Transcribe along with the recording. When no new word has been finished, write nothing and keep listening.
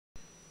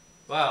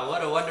Wow,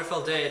 what a wonderful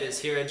day it is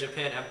here in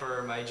Japan,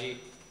 Emperor Meiji.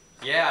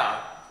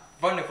 Yeah,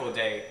 wonderful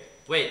day.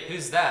 Wait,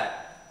 who's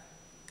that?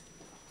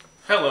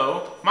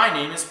 Hello, my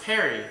name is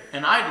Perry,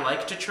 and I'd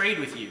like to trade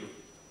with you.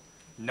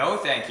 No,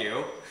 thank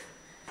you.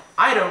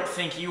 I don't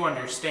think you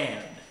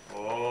understand.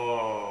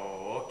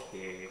 Oh,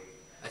 okay.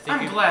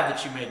 I'm glad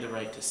that you made the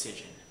right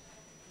decision.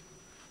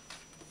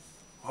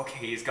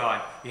 Okay, he's gone.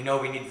 You know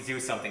we need to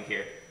do something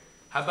here.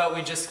 How about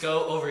we just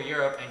go over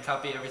Europe and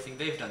copy everything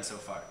they've done so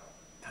far?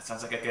 That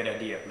sounds like a good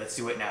idea. Let's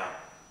do it now.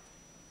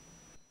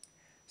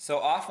 So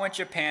off went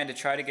Japan to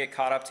try to get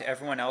caught up to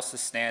everyone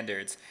else's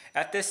standards.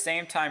 At this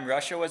same time,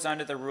 Russia was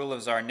under the rule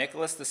of Tsar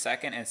Nicholas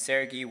II and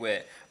Sergei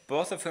Witt,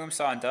 both of whom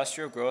saw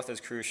industrial growth as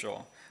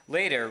crucial.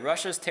 Later,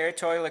 Russia's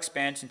territorial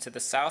expansion to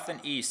the south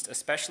and east,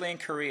 especially in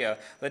Korea,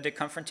 led to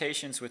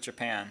confrontations with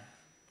Japan.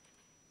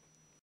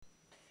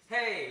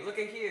 Hey, look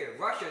at here.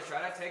 Russia's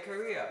trying to take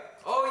Korea.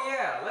 Oh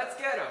yeah, let's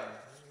get them.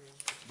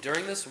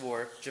 During this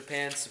war,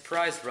 Japan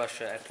surprised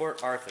Russia at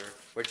Port Arthur,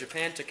 where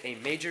Japan took a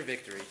major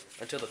victory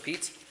until the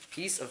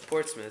Peace of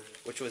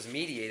Portsmouth, which was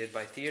mediated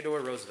by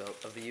Theodore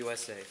Roosevelt of the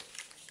USA.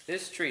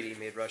 This treaty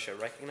made Russia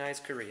recognize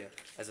Korea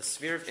as a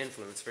sphere of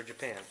influence for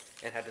Japan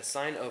and had to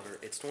sign over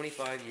its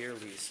 25-year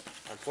lease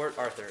on Port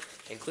Arthur,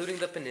 including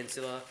the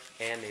peninsula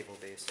and naval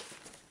base.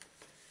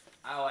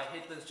 Ow, I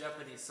hate those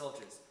Japanese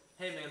soldiers.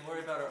 Hey man,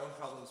 worry about our own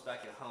problems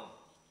back at home.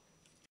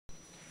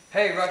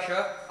 Hey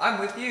Russia,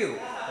 I'm with you.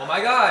 Oh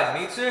my god,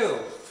 me too.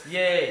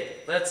 Yay,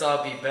 let's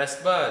all be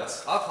best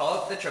buds. I'll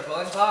call it the triple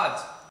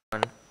entente.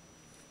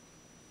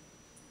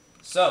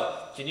 So,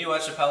 can you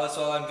watch the palace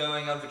while I'm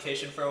going on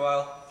vacation for a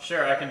while?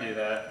 Sure, I can do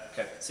that.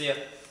 Okay, see ya.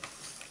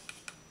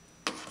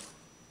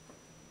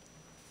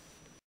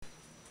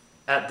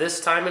 At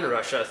this time in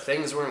Russia,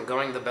 things weren't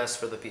going the best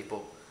for the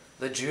people.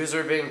 The Jews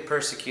were being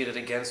persecuted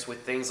against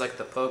with things like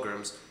the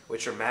pogroms,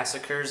 which are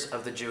massacres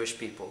of the Jewish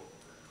people.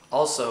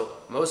 Also,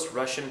 most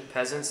Russian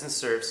peasants and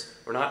serfs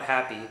were not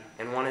happy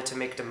and wanted to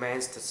make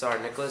demands to Tsar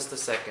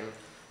Nicholas II,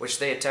 which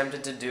they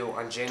attempted to do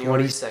on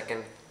January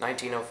 2nd,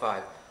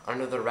 1905,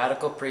 under the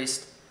radical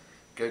priest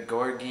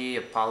Georgy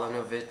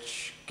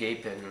Apollonovich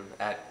Gapin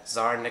at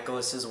Tsar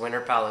Nicholas's Winter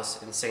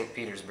Palace in St.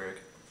 Petersburg.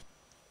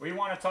 We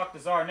want to talk to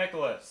Tsar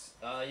Nicholas.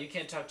 You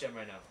can't talk to him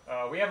right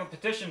now. We have a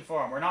petition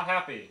for him. We're not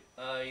happy.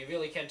 You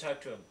really can't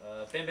talk to him.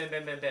 Bam, bam,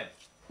 bam, bam, bam.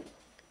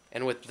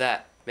 And with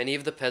that, many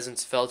of the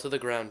peasants fell to the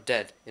ground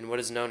dead in what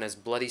is known as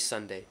Bloody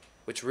Sunday,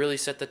 which really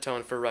set the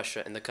tone for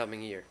Russia in the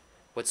coming year.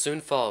 What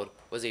soon followed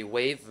was a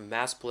wave of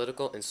mass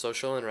political and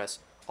social unrest,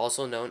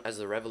 also known as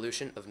the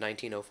Revolution of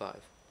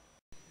 1905.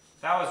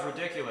 That was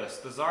ridiculous.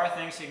 The Tsar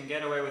thinks he can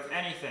get away with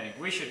anything.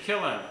 We should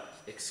kill him.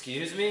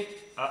 Excuse me?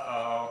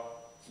 Uh-oh.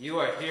 You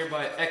are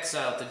hereby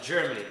exiled to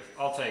Germany.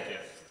 I'll take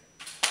it.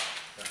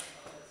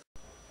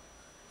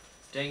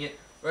 Dang it,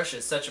 Russia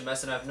is such a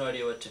mess and I have no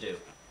idea what to do.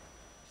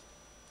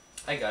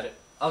 I got it.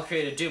 I'll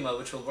create a Duma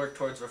which will work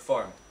towards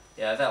reform.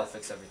 Yeah, that'll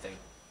fix everything.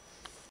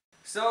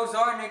 So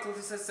Tsar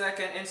Nicholas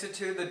II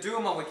instituted the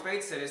Duma, which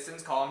made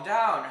citizens calm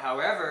down.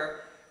 However,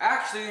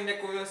 actually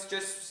Nicholas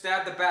just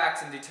stabbed the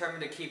backs and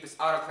determined to keep his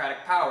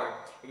autocratic power,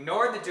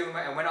 ignored the Duma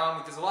and went on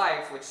with his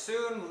life, which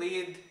soon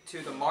led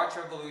to the March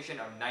Revolution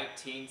of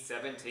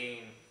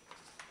 1917.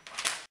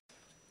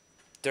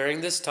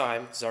 During this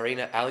time,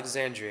 Tsarina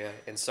Alexandria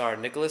and Tsar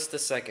Nicholas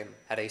II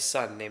had a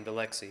son named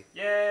Alexei.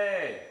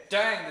 Yay!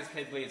 Dang, this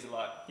kid bleeds a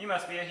lot. He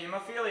must be a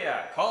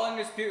hemophiliac. Call in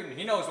Rasputin,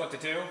 he knows what to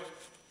do.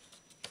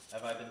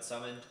 Have I been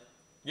summoned?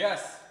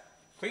 Yes.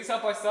 Please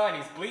help our son,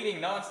 he's bleeding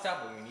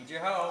non-stop and we need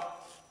your help.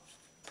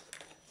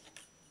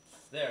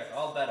 There,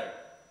 all better.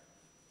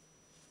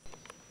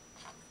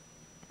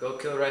 Go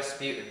kill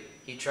Rasputin.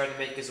 He tried to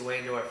make his way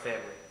into our family.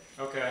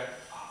 Okay.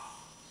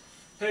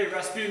 Hey,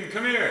 Rasputin,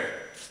 come here!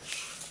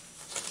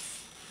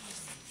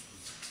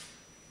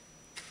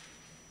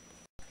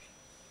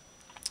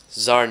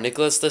 Tsar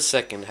Nicholas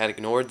II had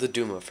ignored the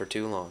Duma for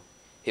too long.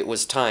 It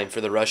was time for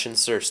the Russian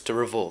serfs to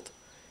revolt.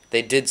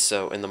 They did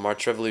so in the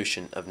March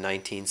Revolution of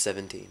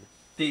 1917.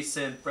 Peace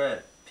and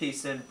bread.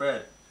 Peace and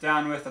bread.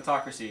 Down with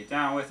autocracy.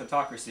 Down with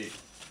autocracy.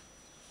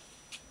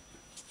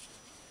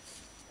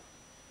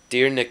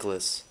 Dear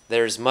Nicholas,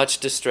 there is much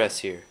distress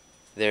here.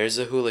 There is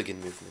a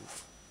hooligan movement.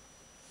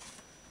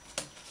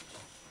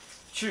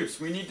 Troops,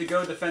 we need to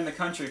go defend the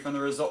country from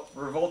the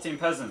revolting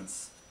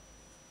peasants.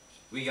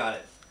 We got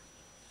it.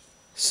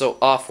 So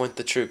off went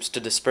the troops to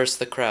disperse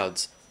the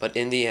crowds, but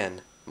in the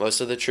end,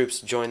 most of the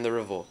troops joined the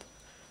revolt.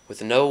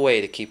 With no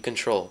way to keep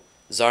control,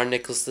 Tsar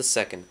Nicholas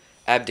II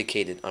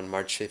abdicated on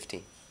March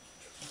 15.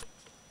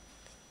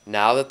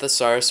 Now that the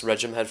Tsarist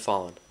regime had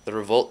fallen, the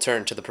revolt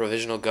turned to the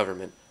provisional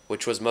government,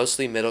 which was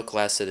mostly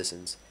middle-class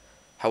citizens.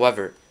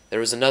 However, there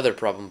was another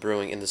problem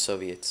brewing in the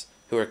Soviets,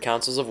 who were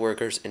councils of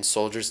workers and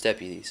soldiers'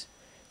 deputies.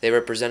 They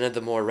represented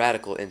the more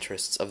radical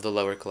interests of the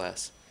lower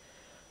class.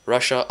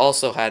 Russia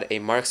also had a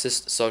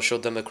Marxist Social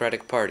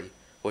Democratic Party,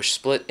 which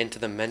split into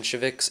the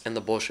Mensheviks and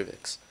the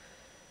Bolsheviks.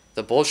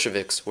 The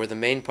Bolsheviks were the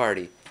main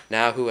party,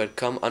 now who had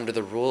come under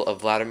the rule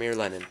of Vladimir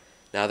Lenin,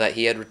 now that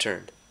he had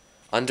returned.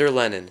 Under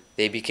Lenin,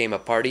 they became a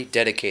party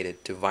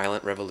dedicated to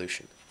violent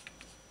revolution.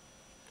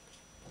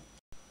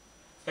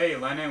 Hey,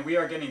 Lenin, we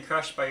are getting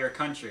crushed by your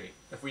country.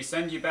 If we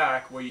send you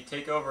back, will you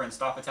take over and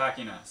stop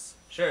attacking us?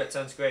 Sure, it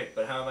sounds great,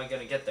 but how am I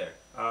going to get there?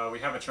 We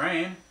have a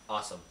train.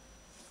 Awesome.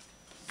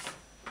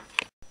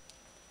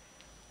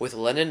 With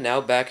Lenin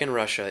now back in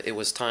Russia, it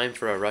was time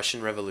for a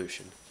Russian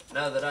Revolution.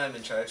 Now that I'm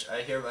in charge,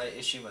 I hereby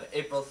issue my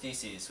April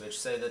Theses, which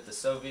say that the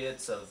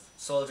Soviets of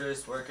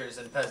soldiers, workers,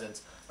 and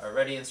peasants are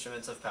ready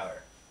instruments of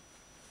power.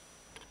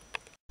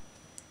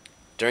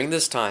 During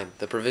this time,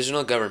 the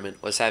provisional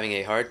government was having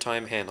a hard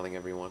time handling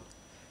everyone.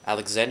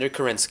 Alexander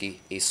Kerensky,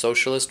 a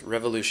socialist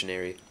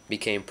revolutionary,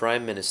 became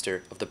prime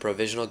minister of the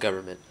provisional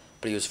government,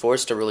 but he was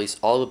forced to release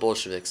all the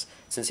Bolsheviks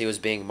since he was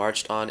being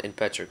marched on in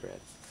Petrograd.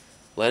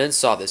 Lenin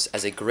saw this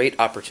as a great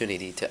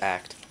opportunity to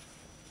act.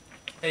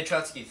 Hey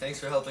Trotsky,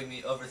 thanks for helping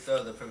me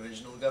overthrow the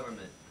provisional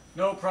government.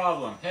 No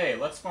problem. Hey,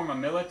 let's form a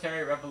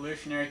military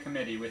revolutionary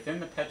committee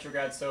within the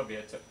Petrograd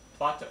Soviet to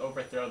plot to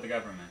overthrow the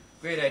government.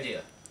 Great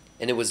idea.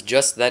 And it was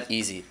just that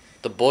easy.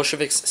 The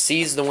Bolsheviks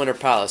seized the Winter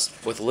Palace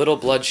with little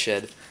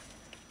bloodshed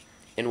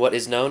in what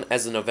is known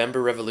as the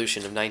November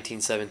Revolution of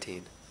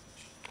 1917.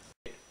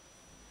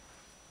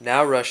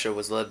 Now Russia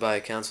was led by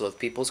a council of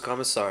People's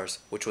Commissars,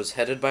 which was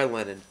headed by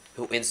Lenin,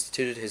 who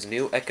instituted his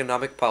new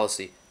economic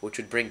policy, which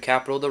would bring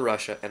capital to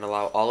Russia and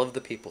allow all of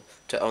the people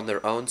to own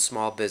their own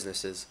small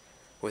businesses.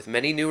 With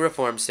many new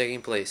reforms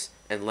taking place,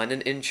 and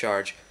Lenin in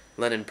charge,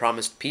 Lenin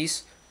promised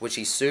peace, which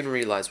he soon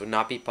realized would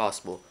not be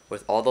possible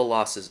with all the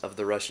losses of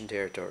the Russian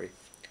territory.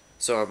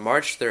 So on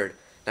March 3rd,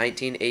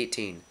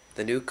 1918,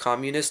 the new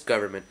communist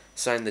government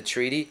signed the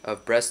Treaty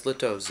of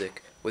Brest-Litovsk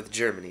with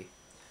Germany.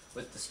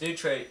 With this new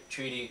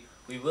treaty,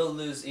 we will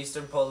lose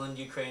Eastern Poland,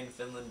 Ukraine,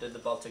 Finland, and the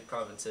Baltic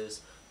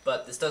provinces,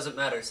 but this doesn't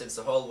matter since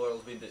the whole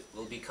world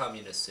will be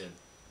communist soon.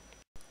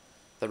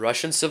 The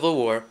Russian Civil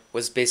War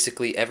was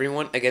basically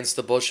everyone against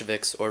the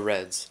Bolsheviks or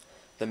Reds.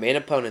 The main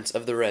opponents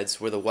of the Reds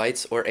were the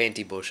Whites or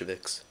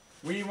anti-Bolsheviks.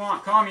 We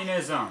want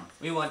communism.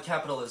 We want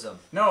capitalism.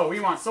 No, we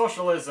want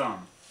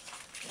socialism.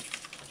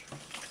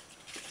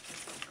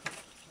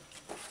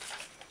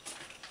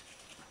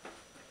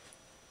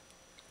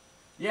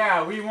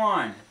 Yeah, we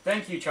won.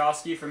 Thank you,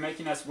 Trotsky, for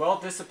making us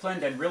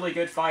well-disciplined and really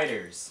good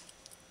fighters.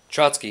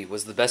 Trotsky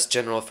was the best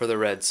general for the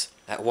Reds.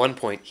 At one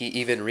point, he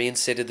even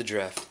reinstated the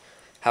draft.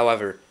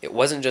 However, it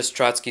wasn't just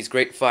Trotsky's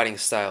great fighting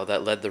style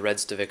that led the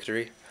Reds to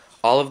victory.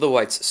 All of the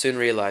Whites soon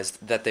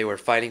realized that they were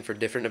fighting for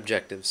different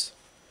objectives.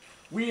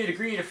 We had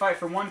agreed to fight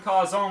for one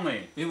cause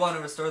only. We want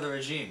to restore the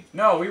regime.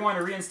 No, we want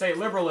to reinstate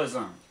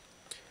liberalism.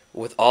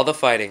 With all the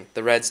fighting,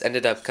 the Reds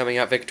ended up coming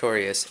out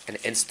victorious and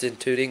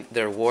instituting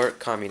their war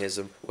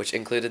communism, which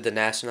included the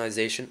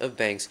nationalization of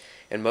banks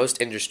and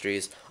most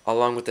industries,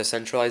 along with the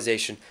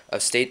centralization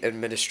of state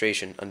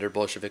administration under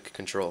Bolshevik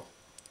control.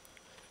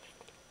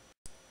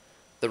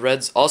 The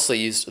Reds also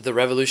used the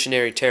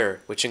Revolutionary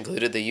Terror, which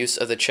included the use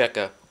of the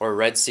Cheka, or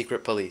Red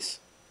Secret Police.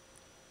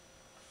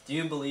 Do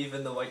you believe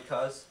in the white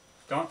cause?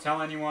 Don't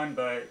tell anyone,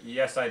 but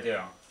yes, I do.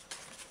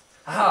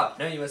 Aha!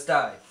 Now you must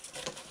die.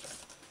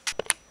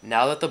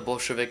 Now that the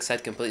Bolsheviks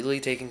had completely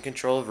taken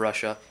control of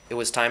Russia, it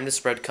was time to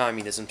spread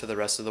communism to the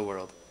rest of the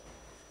world.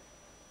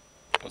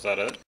 Was that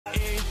it?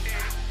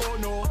 Oh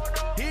no,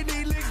 hit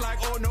these licks like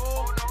oh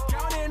no.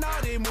 Counting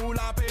all the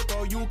moolah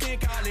paper, you can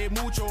call it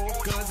mucho.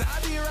 Cause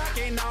I be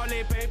rocking all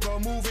the paper,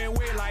 moving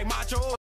weight like macho.